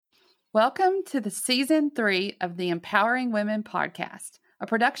Welcome to the Season 3 of the Empowering Women podcast, a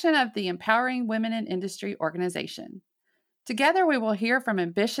production of the Empowering Women in Industry organization. Together, we will hear from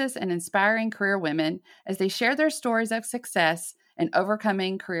ambitious and inspiring career women as they share their stories of success and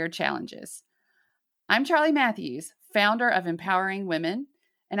overcoming career challenges. I'm Charlie Matthews, founder of Empowering Women,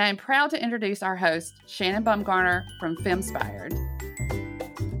 and I am proud to introduce our host, Shannon Baumgartner from Femspired.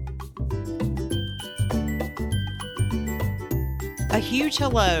 A huge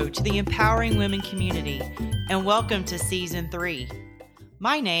hello to the Empowering Women community and welcome to Season 3.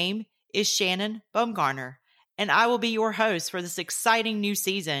 My name is Shannon Baumgartner and I will be your host for this exciting new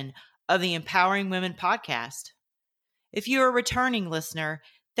season of the Empowering Women podcast. If you are a returning listener,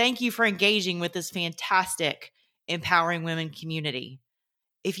 thank you for engaging with this fantastic Empowering Women community.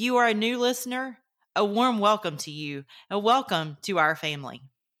 If you are a new listener, a warm welcome to you and welcome to our family.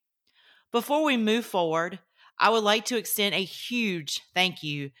 Before we move forward, I would like to extend a huge thank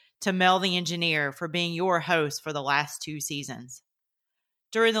you to Mel the Engineer for being your host for the last 2 seasons.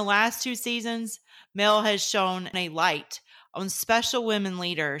 During the last 2 seasons, Mel has shown a light on special women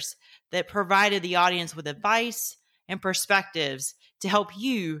leaders that provided the audience with advice and perspectives to help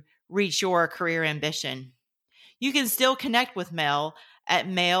you reach your career ambition. You can still connect with Mel at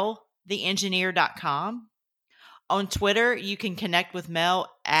meltheengineer.com. On Twitter, you can connect with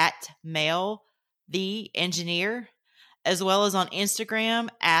Mel at Mel the Engineer, as well as on Instagram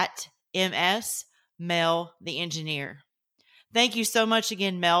at MS Mel the Engineer. Thank you so much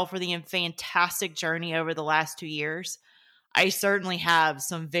again, Mel, for the fantastic journey over the last 2 years. I certainly have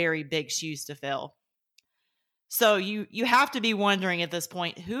some very big shoes to fill. So you have to be wondering at this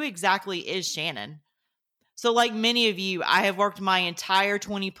point, who exactly is Shannon? So like many of you, I have worked my entire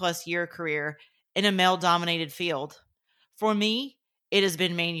 20-plus year career in a male-dominated field. For me, it has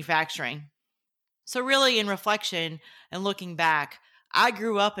been manufacturing. So really, in reflection and looking back, I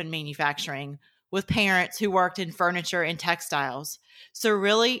grew up in manufacturing with parents who worked in furniture and textiles. So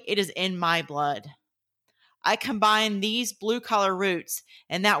really, it is in my blood. I combine these blue-collar roots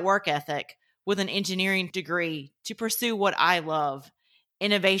and that work ethic with an engineering degree to pursue what I love,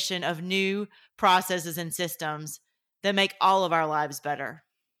 innovation of new processes and systems that make all of our lives better.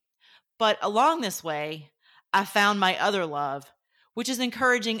 But along this way, I found my other love, which is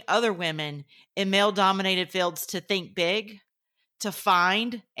encouraging other women in male-dominated fields to think big, to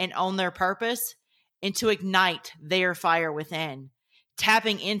find and own their purpose, and to ignite their fire within,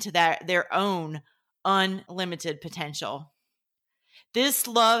 tapping into their own unlimited potential. This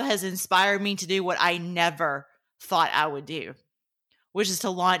love has inspired me to do what I never thought I would do, which is to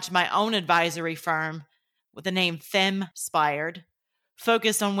launch my own advisory firm with the name Femspired,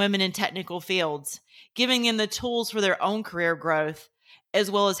 focused on women in technical fields, giving them the tools for their own career growth, as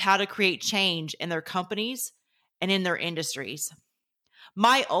well as how to create change in their companies and in their industries.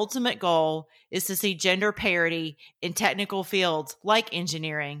 My ultimate goal is to see gender parity in technical fields like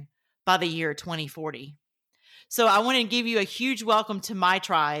engineering by the year 2040. So I want to give you a huge welcome to my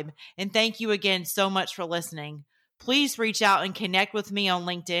tribe and thank you again so much for listening. Please reach out and connect with me on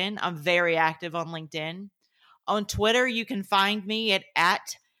LinkedIn. I'm very active on LinkedIn. On Twitter, you can find me at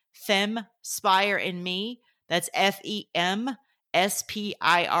FemSpireandMe. That's FEMSPIRE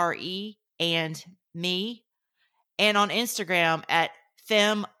and me. And on Instagram at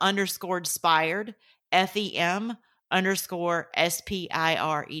Fem_spired, FEM_SPIRED.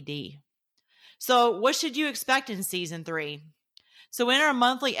 So what should you expect in Season 3? So in our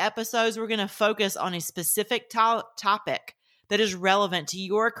monthly episodes, we're going to focus on a specific topic that is relevant to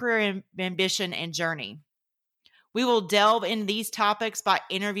your career ambition and journey. We will delve into these topics by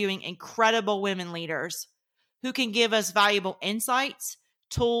interviewing incredible women leaders who can give us valuable insights,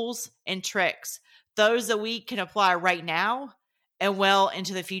 tools, and tricks, those that we can apply right now and well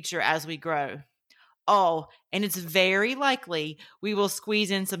into the future as we grow. Oh, and it's very likely we will squeeze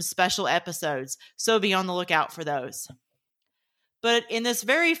in some special episodes, so be on the lookout for those. But in this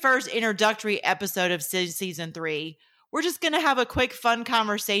very first introductory episode of Season 3, we're just going to have a quick fun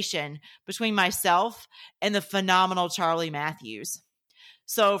conversation between myself and the phenomenal Charlie Matthews.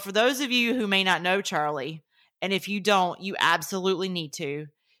 So for those of you who may not know Charlie, and if you don't, you absolutely need to,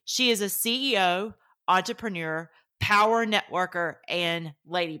 she is a CEO, entrepreneur, power networker, and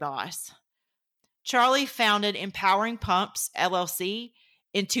lady boss. Charlie founded Empowering Pumps, LLC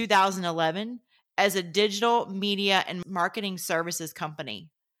in 2011 as a digital media and marketing services company.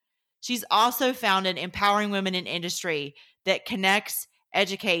 She's also founded Empowering Women in Industry that connects,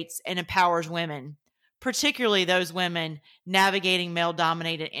 educates, and empowers women, particularly those women navigating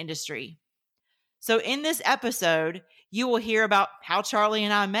male-dominated industry. So in this episode, you will hear about how Charlie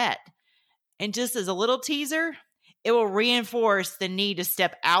and I met. And just as a little teaser, It will reinforce the need to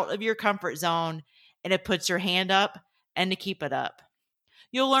step out of your comfort zone, and it puts your hand up and to keep it up.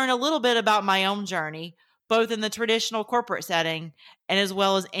 You'll learn a little bit about my own journey, both in the traditional corporate setting and as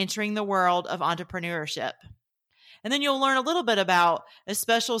well as entering the world of entrepreneurship. And then you'll learn a little bit about a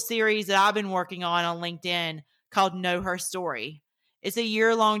special series that I've been working on LinkedIn called Know Her Story. It's a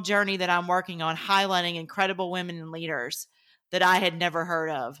year-long journey that I'm working on highlighting incredible women and leaders that I had never heard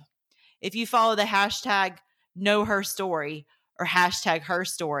of. If you follow the hashtag Know Her Story or hashtag Her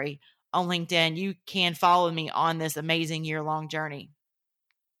Story on LinkedIn, you can follow me on this amazing year-long journey.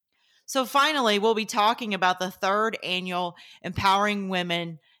 So finally, we'll be talking about the third annual Empowering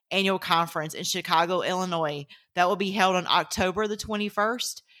Women annual conference in Chicago, Illinois, that will be held on October the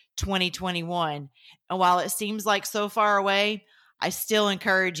 21st, 2021. And while it seems like so far away, I still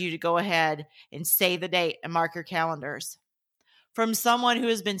encourage you to go ahead and save the date and mark your calendars. From someone who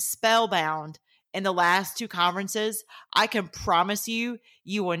has been spellbound in the last two conferences, I can promise you,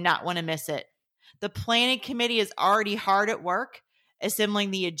 you will not want to miss it. The planning committee is already hard at work assembling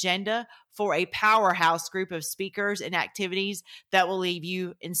the agenda for a powerhouse group of speakers and activities that will leave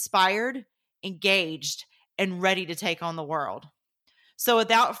you inspired, engaged, and ready to take on the world. So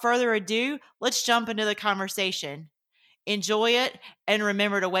without further ado, let's jump into the conversation. Enjoy it, and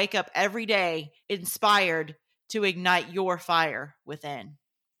remember to wake up every day inspired to ignite your fire within.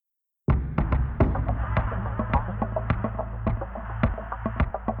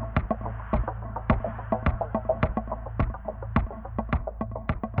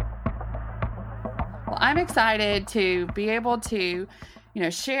 Well, I'm excited to be able to,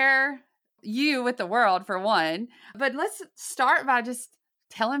 share you with the world for one. But let's start by just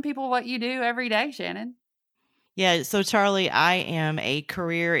telling people what you do every day, Shannon. Yeah, so Charlie, I am a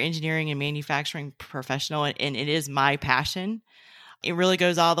career engineering and manufacturing professional, and it is my passion. It really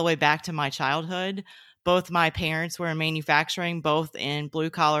goes all the way back to my childhood. Both my parents were in manufacturing, both in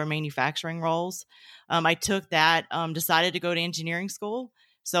blue-collar manufacturing roles. I took that, decided to go to engineering school.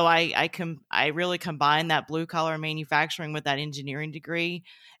 So I really combined that blue-collar manufacturing with that engineering degree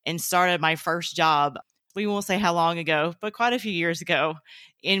and started my first job. We won't say how long ago, but quite a few years ago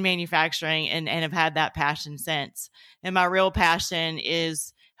in manufacturing and have had that passion since. And my real passion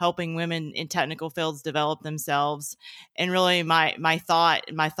is helping women in technical fields develop themselves. And really my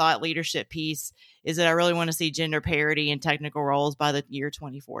thought leadership piece is that I really want to see gender parity in technical roles by the year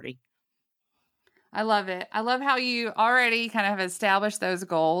 2040. I love it. I love how you already kind of have established those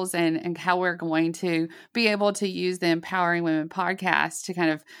goals and how we're going to be able to use the Empowering Women podcast to kind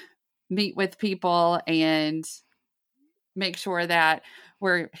of meet with people and make sure that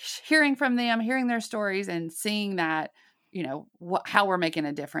we're hearing from them, hearing their stories, and seeing that, how we're making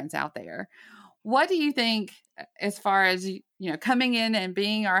a difference out there. What do you think, as far as, coming in and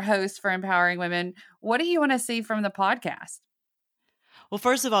being our host for Empowering Women, what do you want to see from the podcast? Well,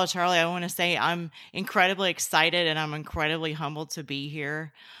 first of all, Charlie, I want to say I'm incredibly excited and I'm incredibly humbled to be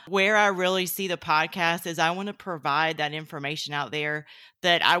here. Where I really see the podcast is I want to provide that information out there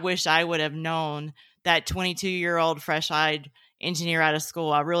that I wish I would have known, that 22-year-old fresh-eyed engineer out of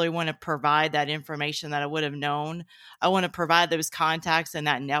school. I really want to provide that information that I would have known. I want to provide those contacts and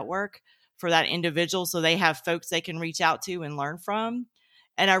that network for that individual so they have folks they can reach out to and learn from.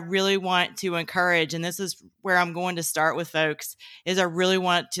 And I really want to encourage, and this is where I'm going to start with folks, is I really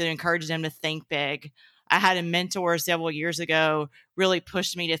want to encourage them to think big. I had a mentor several years ago really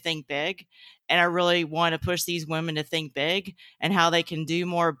pushed me to think big. And I really want to push these women to think big and how they can do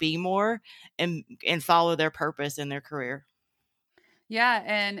more, be more, and follow their purpose in their career. Yeah,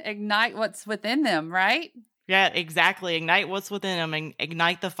 and ignite what's within them, right? Yeah, exactly. Ignite what's within them and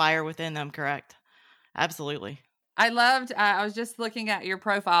ignite the fire within them, correct? Absolutely. I was just looking at your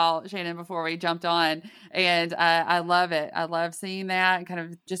profile, Shannon, before we jumped on, and I love it. I love seeing that and kind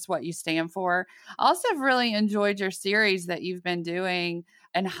of just what you stand for. I also have really enjoyed your series that you've been doing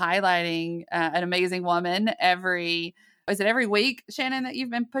and highlighting an amazing woman every week, Shannon, that you've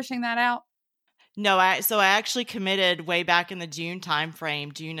been pushing that out? No, I actually committed way back in the June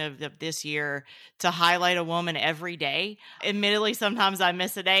timeframe, June of this year, to highlight a woman every day. Admittedly, sometimes I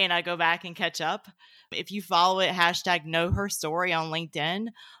miss a day and I go back and catch up. If you follow it, hashtag Know Her Story on LinkedIn,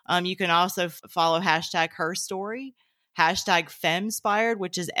 you can also follow hashtag Her Story, hashtag Femspired,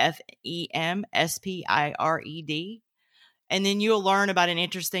 which is FEMSPIRED. And then you'll learn about an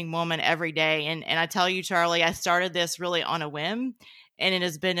interesting woman every day. And I tell you, Charlie, I started this really on a whim, and it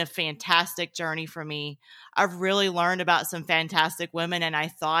has been a fantastic journey for me. I've really learned about some fantastic women, and I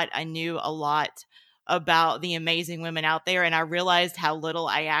thought I knew a lot about the amazing women out there, and I realized how little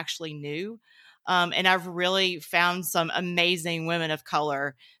I actually knew. And I've really found some amazing women of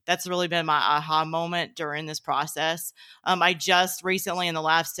color. That's really been my aha moment during this process. I just recently, in the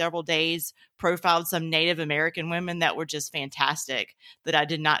last several days, profiled some Native American women that were just fantastic, that I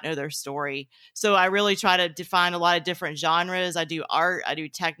did not know their story. So I really try to define a lot of different genres. I do art, I do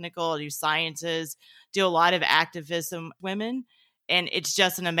technical, I do sciences, do a lot of activism women. And it's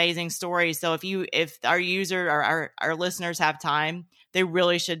just an amazing story. So if our user or our listeners have time, they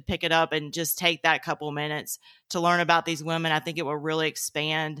really should pick it up and just take that couple minutes to learn about these women. I think it will really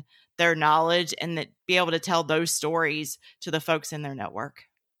expand their knowledge and that be able to tell those stories to the folks in their network.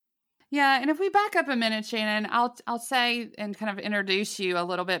 Yeah, and if we back up a minute, Shannon, I'll say and kind of introduce you a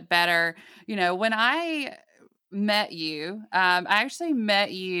little bit better. When I met you, I actually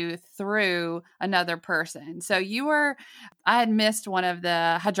met you through another person. So I had missed one of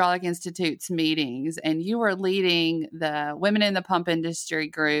the Hydraulic Institute's meetings, and you were leading the Women in the Pump Industry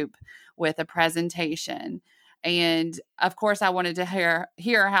group with a presentation. And of course, I wanted to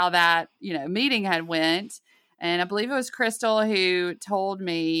hear how that meeting had went. And I believe it was Crystal who told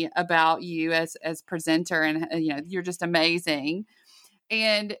me about you as presenter, and you're just amazing.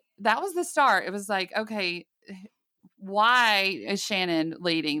 And that was the start. It was like, okay, why is Shannon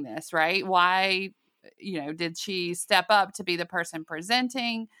leading this, right? Why, did she step up to be the person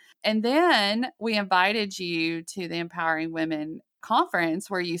presenting? And then we invited you to the Empowering Women conference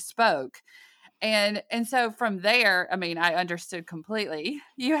where you spoke. And so from there, I mean, I understood completely.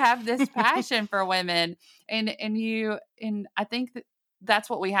 You have this passion for women, and I think that's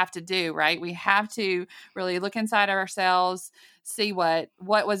what we have to do, right? We have to really look inside ourselves, see what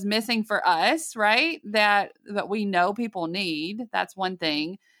was missing for us, right? That we know people need. That's one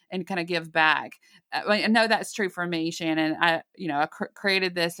thing, and kind of give back. I know that's true for me, Shannon. I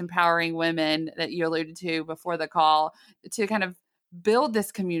created this Empowering Women that you alluded to before the call to kind of build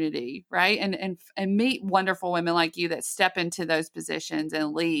this community, right? And meet wonderful women like you that step into those positions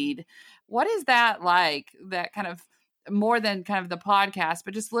and lead. What is that like? That kind of more than kind of the podcast,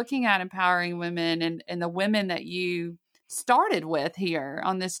 but just looking at empowering women and the women that you started with here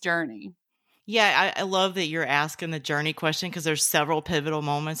on this journey. Yeah, I love that you're asking the journey question because there's several pivotal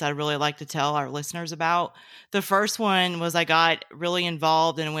moments I'd really like to tell our listeners about. The first one was I got really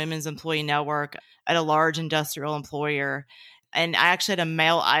involved in a women's employee network at a large industrial employer. And I actually had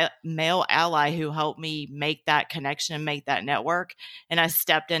a male ally who helped me make that connection and make that network. And I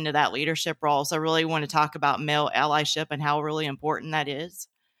stepped into that leadership role. So I really want to talk about male allyship and how really important that is.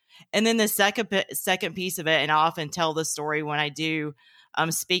 And then the second piece of it, and I often tell the story when I do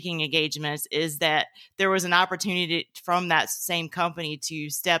speaking engagements, is that there was an opportunity from that same company to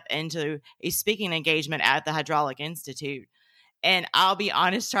step into a speaking engagement at the Hydraulic Institute. And I'll be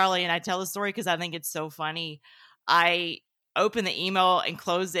honest, Charlie, and I tell the story because I think it's so funny. I opened the email and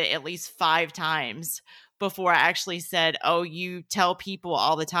closed it at least 5 times before I actually said, oh, you tell people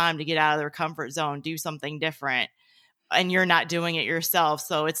all the time to get out of their comfort zone, do something different, and you're not doing it yourself.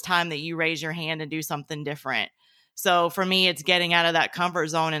 So it's time that you raise your hand and do something different. So for me, it's getting out of that comfort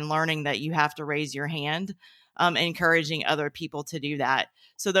zone and learning that you have to raise your hand, encouraging other people to do that.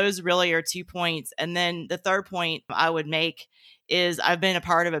 So those really are 2 points. And then the third point I would make is I've been a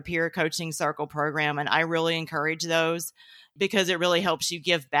part of a peer coaching circle program, and I really encourage those because it really helps you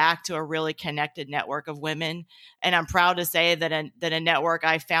give back to a really connected network of women. And I'm proud to say that a network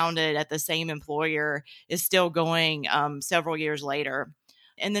I founded at the same employer is still going several years later.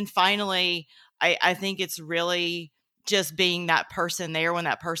 And then finally, I think it's really just being that person there when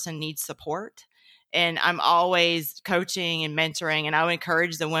that person needs support. And I'm always coaching and mentoring, and I would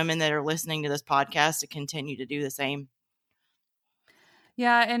encourage the women that are listening to this podcast to continue to do the same.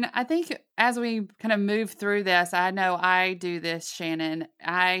 Yeah, and I think as we kind of move through this, I know I do this, Shannon.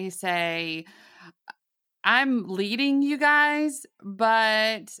 I say, I'm leading you guys,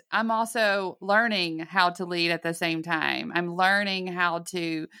 but I'm also learning how to lead at the same time. I'm learning how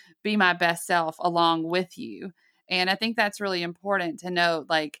to be my best self along with you. And I think that's really important to note,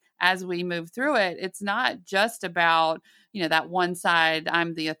 like, as we move through it, it's not just about, that one side,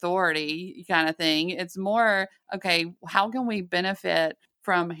 I'm the authority kind of thing. It's more, okay, how can we benefit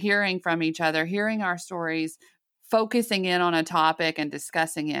from hearing from each other, hearing our stories, focusing in on a topic and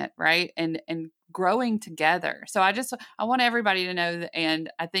discussing it, right? And growing together. So I want everybody to know that,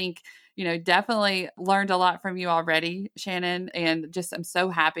 and I think, definitely learned a lot from you already, Shannon, and just I'm so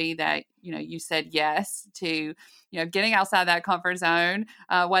happy that, you said yes to, getting outside that comfort zone,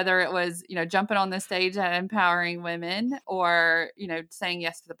 whether it was, jumping on the stage at Empowering Women or, saying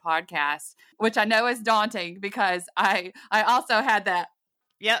yes to the podcast, which I know is daunting because I also had that.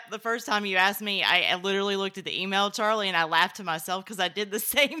 Yep. The first time you asked me, I literally looked at the email, Charlie, and I laughed to myself because I did the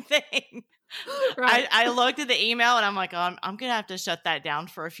same thing. Right. I looked at the email and I'm like, oh, I'm going to have to shut that down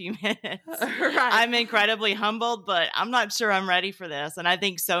for a few minutes. Right. I'm incredibly humbled, but I'm not sure I'm ready for this. And I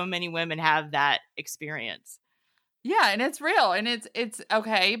think so many women have that experience. Yeah, and it's real, and it's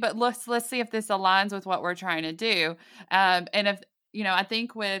okay, but let's see if this aligns with what we're trying to do. And if I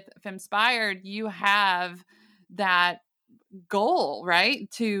think with Femspired, you have that goal, right?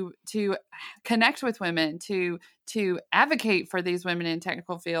 To connect with women, to advocate for these women in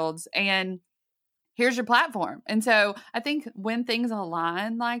technical fields, and here's your platform. And so I think when things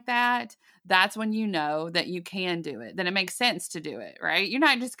align like that, that's when you know that you can do it, that it makes sense to do it, right? You're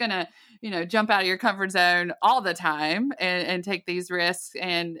not just going to, jump out of your comfort zone all the time and take these risks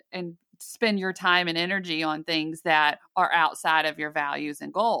and spend your time and energy on things that are outside of your values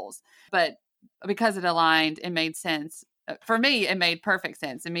and goals. But because it aligned, it made sense. For me, it made perfect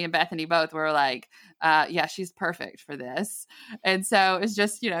sense. And me and Bethany both were like, yeah, she's perfect for this. And so it's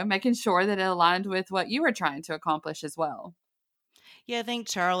just, making sure that it aligned with what you were trying to accomplish as well. Yeah,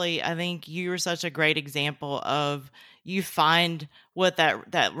 I think you were such a great example of you find what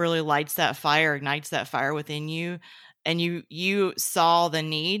that really lights that fire, ignites that fire within you. And you saw the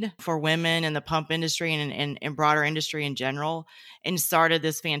need for women in the pump industry and broader industry in general, and started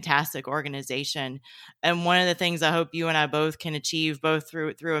this fantastic organization. And one of the things I hope you and I both can achieve, both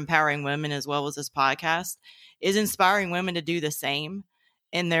through empowering women as well as this podcast, is inspiring women to do the same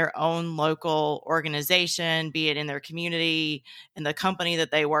in their own local organization, be it in their community, in the company that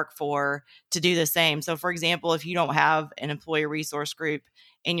they work for, to do the same. So, for example, if you don't have an employee resource group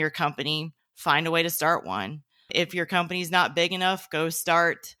in your company, find a way to start one. If your company's not big enough, go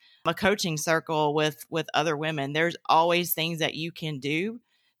start a coaching circle with other women. There's always things that you can do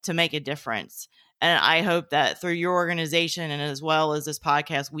to make a difference. And I hope that through your organization and as well as this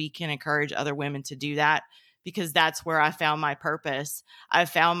podcast, we can encourage other women to do that, because that's where I found my purpose. I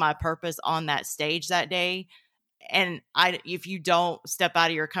found my purpose on that stage that day. And if you don't step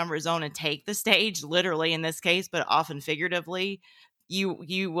out of your comfort zone and take the stage, literally in this case, but often figuratively,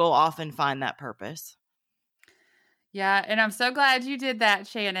 you will often find that purpose. Yeah, and I'm so glad you did that,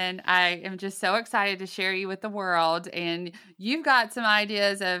 Shannon. I am just so excited to share you with the world. And you've got some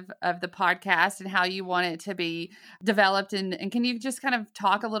ideas of the podcast and how you want it to be developed. And can you just kind of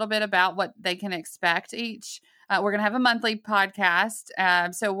talk a little bit about what they can expect each? We're going to have a monthly podcast.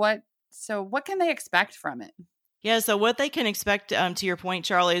 So what can they expect from it? Yeah, so what they can expect, to your point,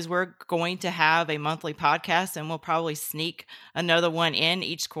 Charlie, is we're going to have a monthly podcast, and we'll probably sneak another one in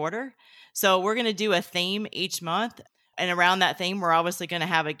each quarter. So we're going to do a theme each month. And around that theme, we're obviously going to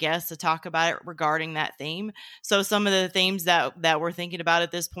have a guest to talk about it regarding that theme. So some of the themes that we're thinking about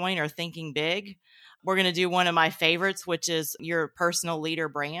at this point are thinking big. We're going to do one of my favorites, which is your personal leader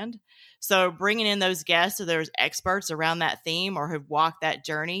brand. So bringing in those guests, so there's experts around that theme or have walked that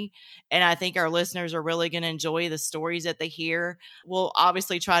journey. And I think our listeners are really going to enjoy the stories that they hear. We'll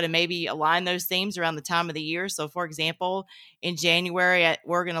obviously try to maybe align those themes around the time of the year. So for example, in January,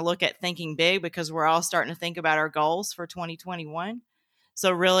 we're going to look at thinking big, because we're all starting to think about our goals for 2021.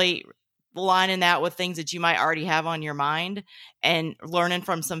 So really aligning that with things that you might already have on your mind and learning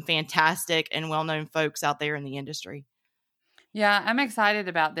from some fantastic and well-known folks out there in the industry. Yeah, I'm excited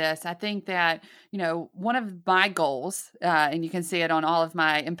about this. I think that, one of my goals, and you can see it on all of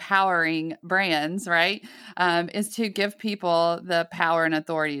my empowering brands, right, is to give people the power and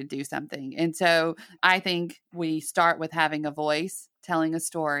authority to do something. And so I think we start with having a voice, telling a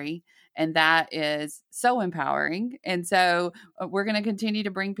story, and that is so empowering. And so we're going to continue to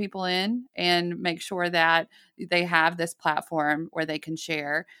bring people in and make sure that they have this platform where they can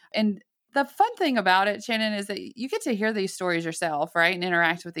share. And the fun thing about it, Shannon, is that you get to hear these stories yourself, right? And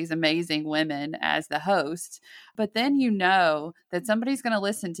interact with these amazing women as the host. But then you know that somebody's going to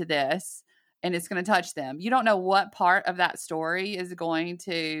listen to this and it's going to touch them. You don't know what part of that story is going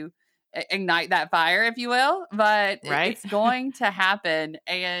to ignite that fire, if you will, but right? It's going to happen.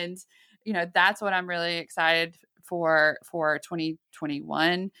 And, that's what I'm really excited for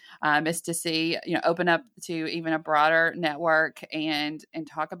 2021 is to see, open up to even a broader network and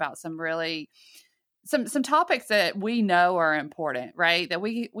talk about some really some topics that we know are important, right? That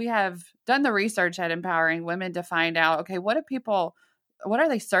we have done the research at Empowering Women to find out, okay, what are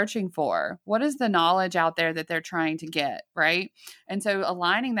they searching for? What is the knowledge out there that they're trying to get, right? And so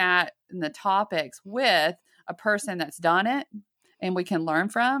aligning that in the topics with a person that's done it and we can learn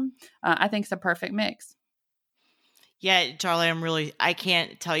from, I think is a perfect mix. Yeah, Charlie, I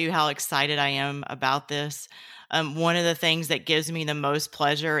can't tell you how excited I am about this. One of the things that gives me the most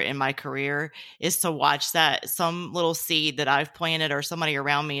pleasure in my career is to watch that some little seed that I've planted or somebody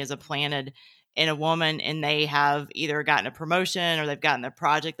around me has planted in a woman and they have either gotten a promotion or they've gotten the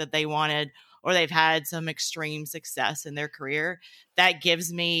project that they wanted, or they've had some extreme success in their career, that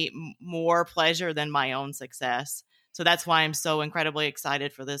gives me more pleasure than my own success. So that's why I'm so incredibly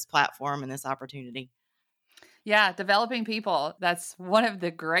excited for this platform and this opportunity. Yeah, developing people. That's one of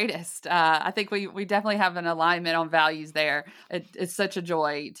the greatest. I think we definitely have an alignment on values there. It's such a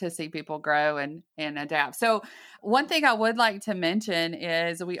joy to see people grow and adapt. So one thing I would like to mention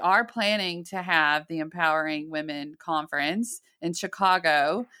is we are planning to have the Empowering Women Conference in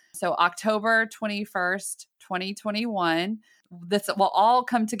Chicago. So October 21st, 2021. This will all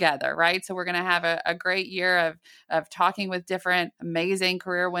come together, right? So we're going to have a great year of talking with different amazing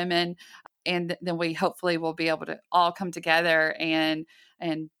career women, and then we hopefully will be able to all come together and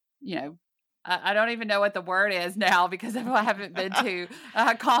I don't even know what the word is now because I haven't been to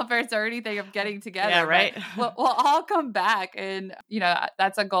a conference or anything of getting together. Yeah, right. We'll all come back, and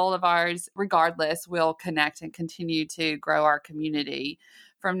that's a goal of ours. Regardless, we'll connect and continue to grow our community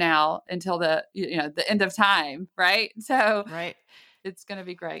from now until the end of time, right? So right, it's going to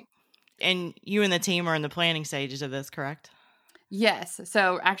be great. And you and the team are in the planning stages of this, correct? Yes.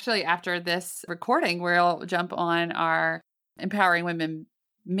 So actually, after this recording, we'll jump on our Empowering Women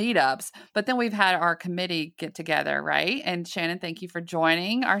meetups, but then we've had our committee get together, right? And Shannon, thank you for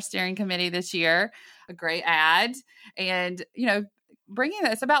joining our steering committee this year. A great ad. And, bringing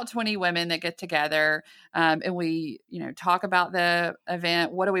it's about 20 women that get together, and we, talk about the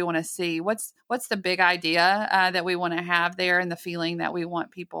event. What do we want to see? What's the big idea that we want to have there, and the feeling that we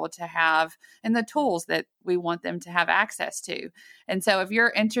want people to have, and the tools that we want them to have access to. And so if you're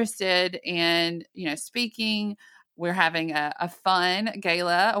interested in, speaking, we're having a fun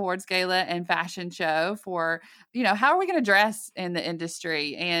awards gala and fashion show for, how are we going to dress in the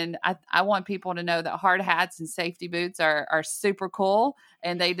industry? And I want people to know that hard hats and safety boots are super cool,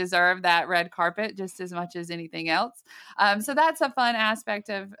 and they deserve that red carpet just as much as anything else. So that's a fun aspect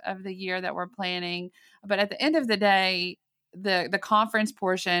of the year that we're planning. But at the end of the day, the conference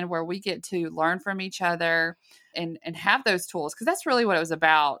portion where we get to learn from each other and have those tools, because that's really what it was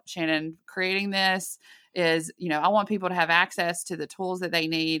about, Shannon, creating this. Is, I want people to have access to the tools that they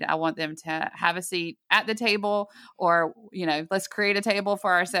need. I want them to have a seat at the table, or, let's create a table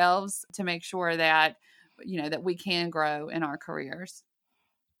for ourselves to make sure that, that we can grow in our careers.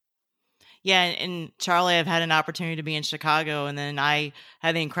 Yeah. And Charlie, I've had an opportunity to be in Chicago, and then I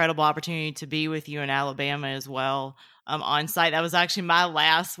had the incredible opportunity to be with you in Alabama as well. On site. That was actually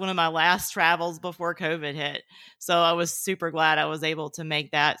one of my last travels before COVID hit. So I was super glad I was able to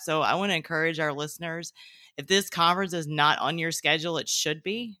make that. So I want to encourage our listeners, if this conference is not on your schedule, it should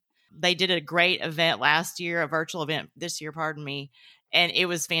be. They did a great event last year, a virtual event this year, pardon me. And it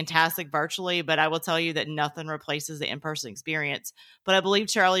was fantastic virtually, but I will tell you that nothing replaces the in-person experience. But I believe,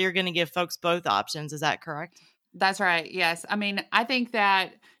 Charlie, you're going to give folks both options. Is that correct? That's right. Yes. I mean, I think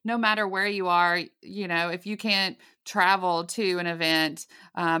that no matter where you are, if you can't travel to an event,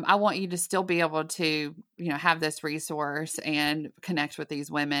 I want you to still be able to, have this resource and connect with these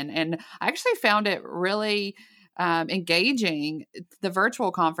women. And I actually found it really engaging, the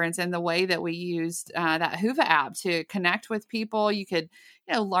virtual conference, and the way that we used that Whova app to connect with people. You could,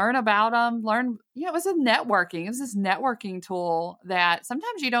 learn about them, it was this networking tool that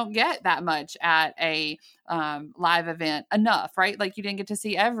sometimes you don't get that much at a live event enough, right? Like you didn't get to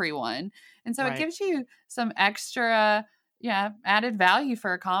see everyone. And so It gives you some extra, added value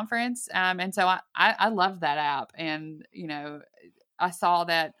for a conference. And so I love that app. And, I saw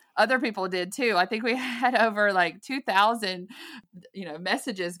that other people did too. I think we had over like 2,000,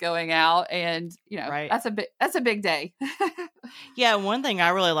 messages going out, and right. that's a big day. Yeah, one thing I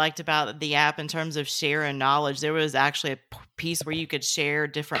really liked about the app in terms of sharing knowledge, there was actually a piece where you could share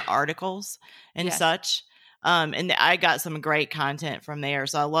different articles and such. And I got some great content from there.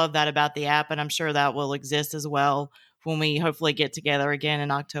 So I love that about the app, and I'm sure that will exist as well when we hopefully get together again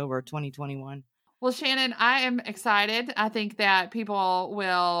in October 2021. Well, Shannon, I am excited. I think that people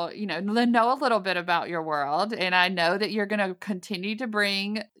will, know a little bit about your world. And I know that you're going to continue to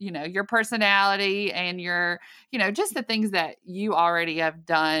bring, your personality and your, just the things that you already have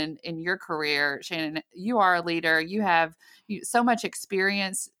done in your career. Shannon, you are a leader. You have so much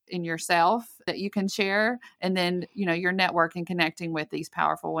experience in yourself that you can share. And then, your network and connecting with these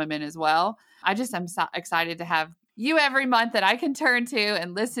powerful women as well. I just am so excited to have you every month that I can turn to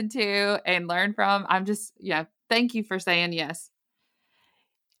and listen to and learn from. I'm just, thank you for saying yes.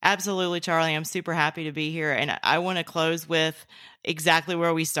 Absolutely, Charlie. I'm super happy to be here. And I want to close with exactly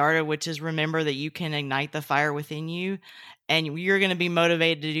where we started, which is remember that you can ignite the fire within you. And you're going to be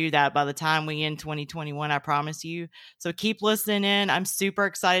motivated to do that by the time we end 2021, I promise you. So keep listening in. I'm super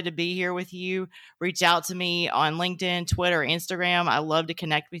excited to be here with you. Reach out to me on LinkedIn, Twitter, Instagram. I love to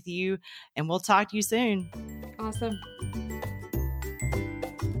connect with you, and we'll talk to you soon. Awesome.